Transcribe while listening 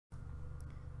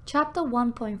Chapter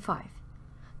 1.5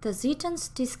 The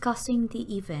Zetans discussing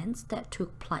the events that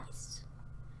took place.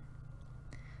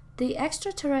 The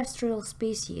extraterrestrial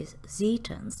species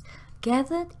Zetans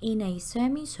gathered in a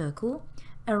semicircle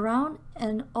around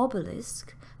an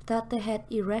obelisk that they had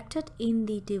erected in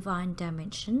the Divine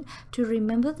Dimension to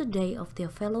remember the day of their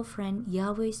fellow friend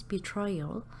Yahweh's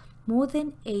betrayal more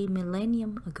than a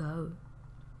millennium ago.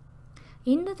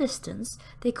 In the distance,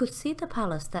 they could see the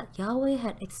palace that Yahweh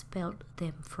had expelled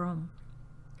them from.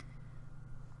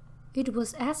 It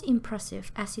was as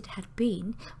impressive as it had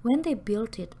been when they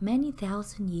built it many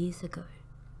thousand years ago.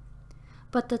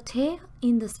 But the tear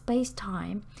in the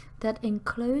space-time that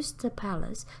enclosed the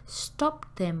palace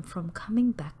stopped them from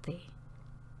coming back there.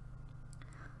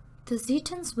 The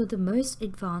Zetans were the most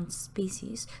advanced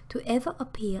species to ever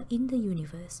appear in the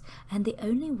universe and the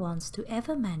only ones to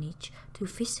ever manage to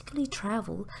physically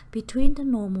travel between the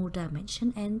normal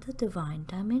dimension and the divine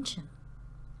dimension.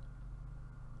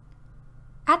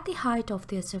 At the height of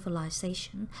their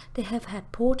civilization, they have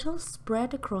had portals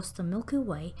spread across the Milky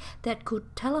Way that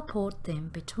could teleport them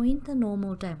between the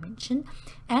normal dimension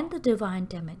and the divine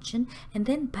dimension and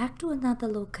then back to another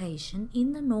location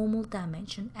in the normal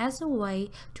dimension as a way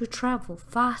to travel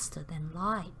faster than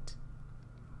light.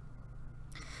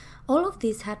 All of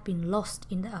this had been lost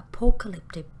in the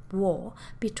apocalyptic war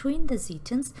between the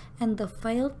Zetans and the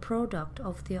failed product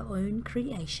of their own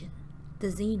creation, the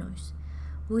Xenos,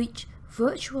 which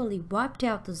virtually wiped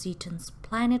out the Zetans'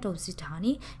 planet of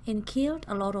Zetani and killed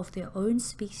a lot of their own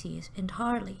species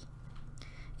entirely,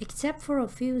 except for a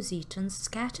few Zetans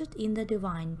scattered in the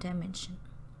divine dimension,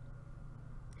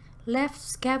 left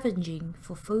scavenging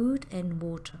for food and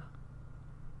water.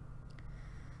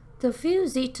 The few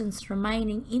Zetans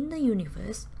remaining in the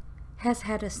universe has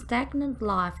had a stagnant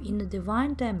life in the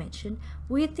divine dimension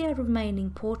with their remaining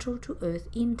portal to Earth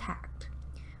intact,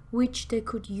 which they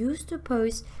could use to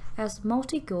pose as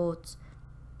multi-gods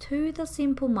to the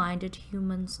simple-minded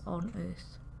humans on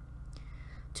Earth,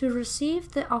 to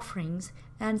receive the offerings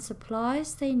and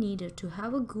supplies they needed to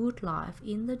have a good life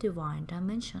in the divine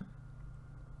dimension.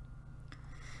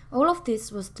 All of this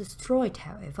was destroyed,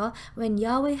 however, when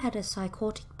Yahweh had a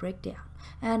psychotic breakdown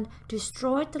and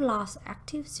destroyed the last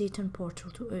active Zetan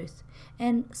portal to Earth,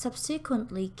 and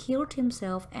subsequently killed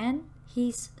himself and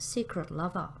his secret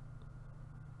lover.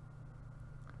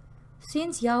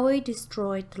 Since Yahweh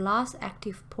destroyed the last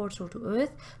active portal to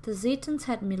Earth, the Zetans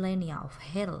had millennia of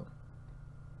hell.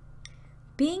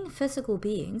 Being physical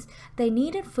beings, they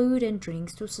needed food and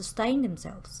drinks to sustain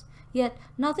themselves, yet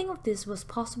nothing of this was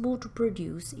possible to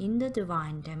produce in the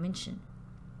divine dimension.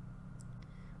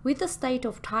 With the state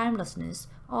of timelessness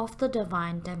of the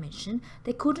divine dimension,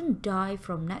 they couldn't die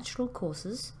from natural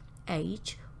causes,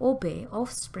 age, or bear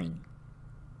offspring.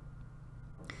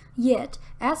 Yet,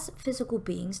 as physical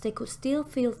beings, they could still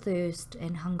feel thirst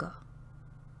and hunger.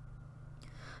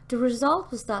 The result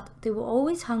was that they were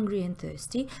always hungry and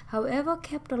thirsty, however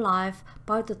kept alive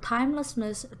by the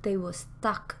timelessness they were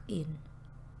stuck in.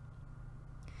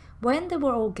 When they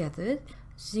were all gathered,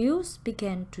 Zeus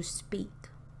began to speak.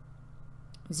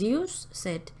 Zeus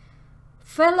said,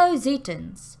 "Fellow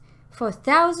Zetans, for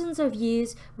thousands of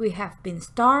years we have been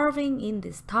starving in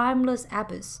this timeless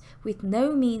abyss with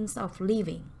no means of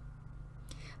living.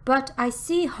 But I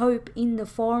see hope in the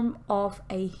form of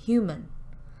a human,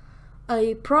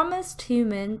 a promised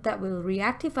human that will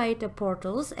reactivate the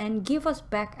portals and give us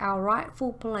back our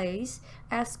rightful place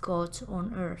as gods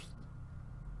on Earth.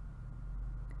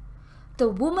 The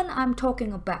woman I'm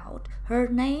talking about, her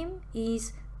name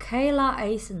is Keila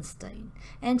Eisenstein,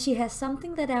 and she has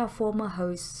something that our former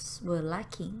hosts were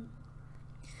lacking.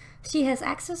 She has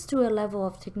access to a level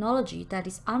of technology that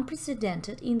is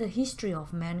unprecedented in the history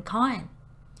of mankind,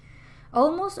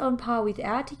 almost on par with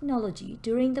our technology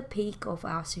during the peak of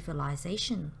our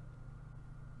civilization.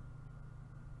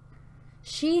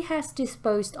 She has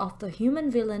disposed of the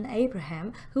human villain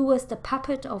Abraham, who was the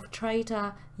puppet of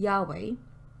traitor Yahweh,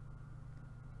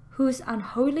 whose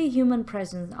unholy human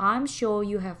presence I'm sure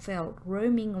you have felt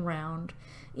roaming around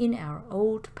in our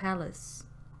old palace."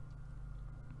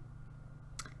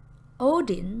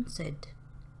 Odin said,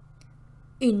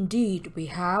 "Indeed we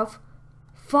have.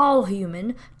 Foul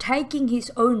human, taking his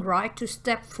own right to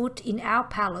step foot in our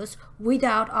palace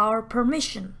without our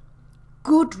permission.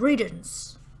 Good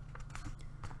riddance.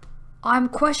 I'm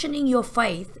questioning your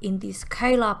faith in this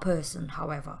Keila person,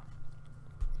 however.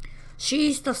 She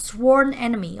is the sworn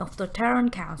enemy of the Terran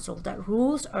Council that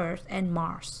rules Earth and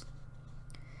Mars.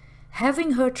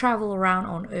 Having her travel around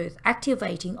on Earth,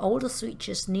 activating all the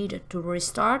switches needed to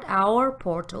restart our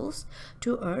portals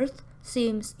to Earth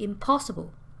seems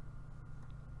impossible.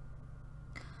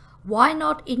 Why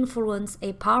not influence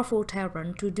a powerful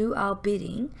Terran to do our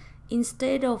bidding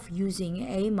instead of using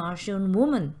a Martian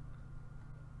woman?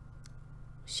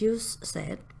 Zeus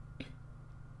said,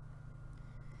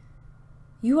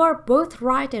 "You are both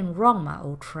right and wrong, my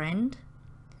old friend.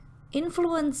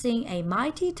 Influencing a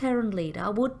mighty Terran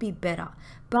leader would be better,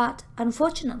 but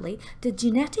unfortunately, the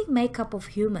genetic makeup of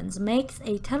humans makes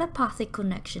a telepathic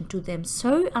connection to them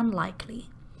so unlikely.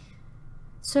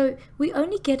 So we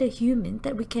only get a human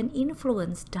that we can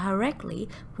influence directly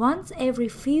once every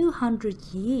few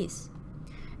hundred years.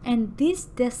 And this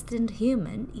destined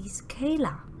human is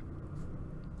Keila.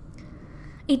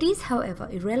 It is, however,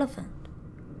 irrelevant.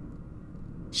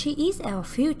 She is our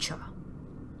future.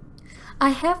 I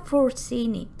have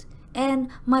foreseen it, and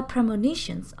my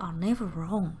premonitions are never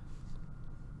wrong."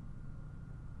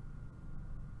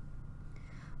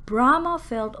 Brahma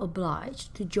felt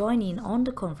obliged to join in on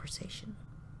the conversation.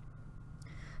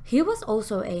 He was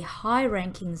also a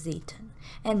high-ranking Zetan,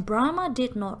 and Brahma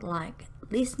did not like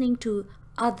listening to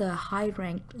other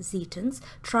high-ranked Zetans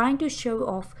trying to show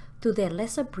off to their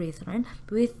lesser brethren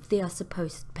with their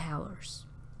supposed powers.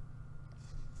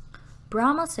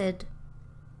 Brahma said,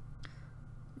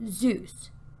 "Zeus,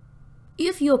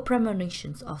 if your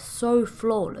premonitions are so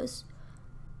flawless,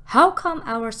 how come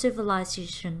our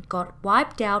civilization got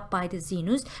wiped out by the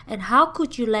Xenus, and how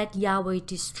could you let Yahweh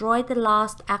destroy the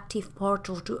last active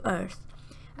portal to Earth,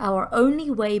 our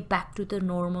only way back to the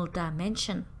normal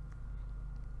dimension?"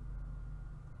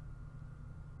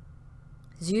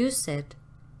 Zeus said,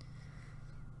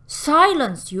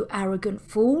 "Silence, you arrogant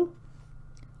fool!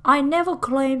 I never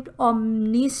claimed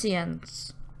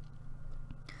omniscience.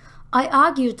 I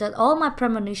argued that all my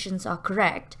premonitions are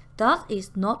correct. That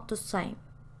is not the same.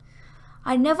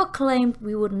 I never claimed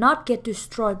we would not get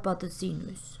destroyed by the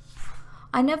Xenus.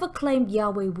 I never claimed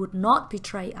Yahweh would not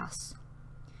betray us.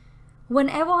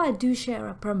 Whenever I do share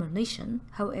a premonition,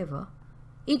 however,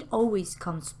 it always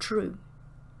comes true."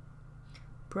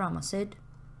 Brahma said,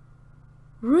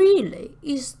 "Really?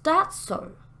 Is that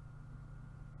so?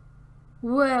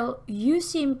 Well, you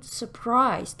seemed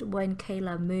surprised when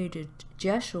Keila murdered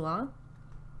Joshua."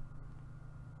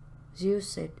 Zeus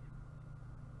said,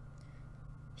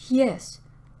 "Yes,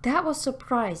 that was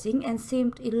surprising and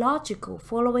seemed illogical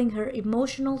following her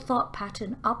emotional thought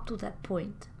pattern up to that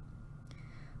point.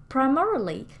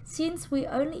 Primarily, since we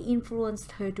only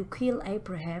influenced her to kill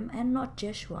Abraham and not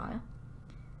Joshua.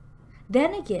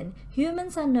 Then again,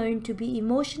 humans are known to be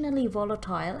emotionally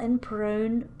volatile and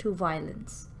prone to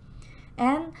violence,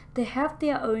 and they have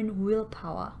their own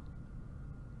willpower.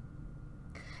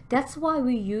 That's why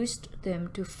we used them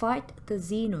to fight the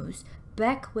Xenus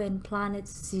back when planet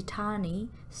Zetani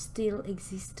still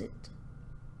existed.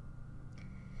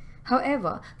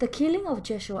 However, the killing of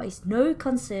Joshua is no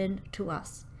concern to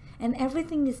us, and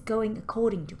everything is going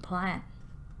according to plan.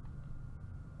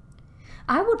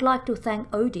 I would like to thank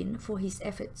Odin for his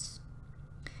efforts.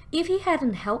 If he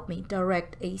hadn't helped me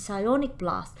direct a psionic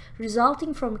blast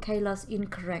resulting from Keila's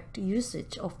incorrect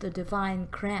usage of the divine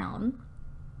crown,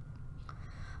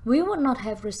 we would not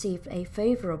have received a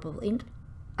favorable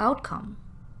outcome.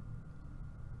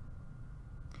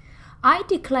 I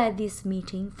declare this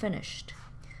meeting finished.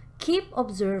 Keep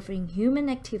observing human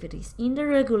activities in the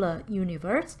regular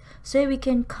universe so we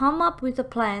can come up with a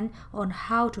plan on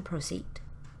how to proceed."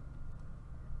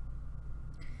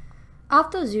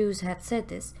 After Zeus had said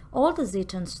this, all the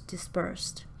Zetans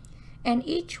dispersed, and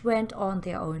each went on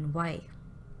their own way.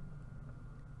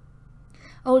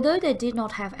 Although they did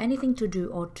not have anything to do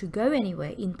or to go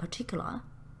anywhere in particular,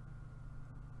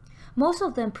 most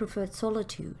of them preferred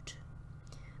solitude,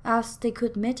 as they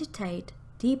could meditate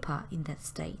deeper in that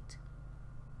state.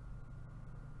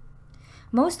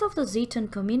 Most of the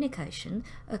Zetan communication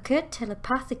occurred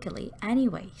telepathically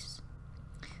anyways,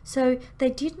 so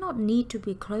they did not need to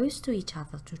be close to each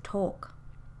other to talk.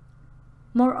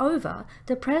 Moreover,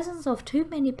 the presence of too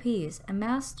many peers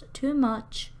amassed too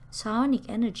much psionic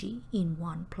energy in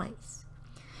one place,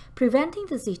 preventing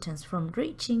the Zetans from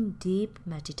reaching deep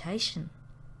meditation.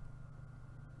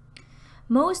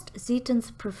 Most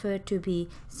Zetans prefer to be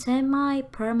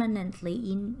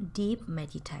semi-permanently in deep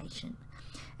meditation,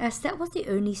 as that was the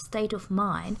only state of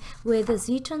mind where the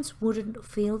Zetans wouldn't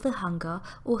feel the hunger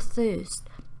or thirst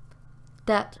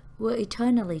that were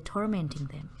eternally tormenting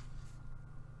them.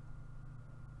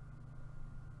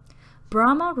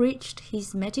 Brahma reached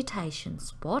his meditation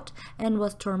spot and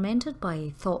was tormented by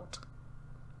a thought.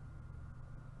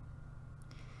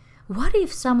 What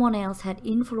if someone else had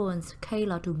influenced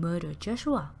Keila to murder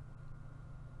Joshua?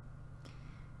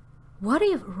 What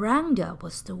if Rangda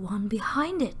was the one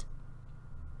behind it?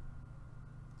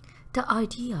 The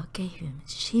idea gave him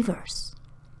shivers,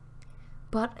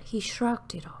 but he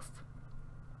shrugged it off.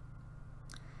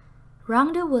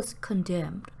 Rangda was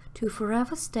condemned to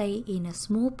forever stay in a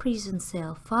small prison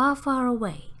cell far, far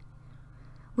away,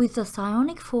 with the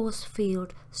psionic force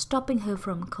field stopping her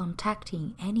from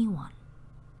contacting anyone.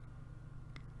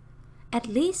 At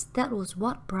least that was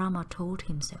what Brahma told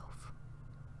himself.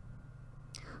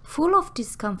 Full of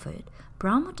discomfort,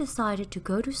 Brahma decided to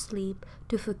go to sleep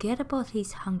to forget about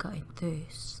his hunger and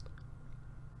thirst.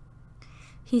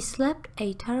 He slept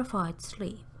a terrified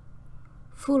sleep,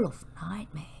 full of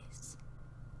nightmares.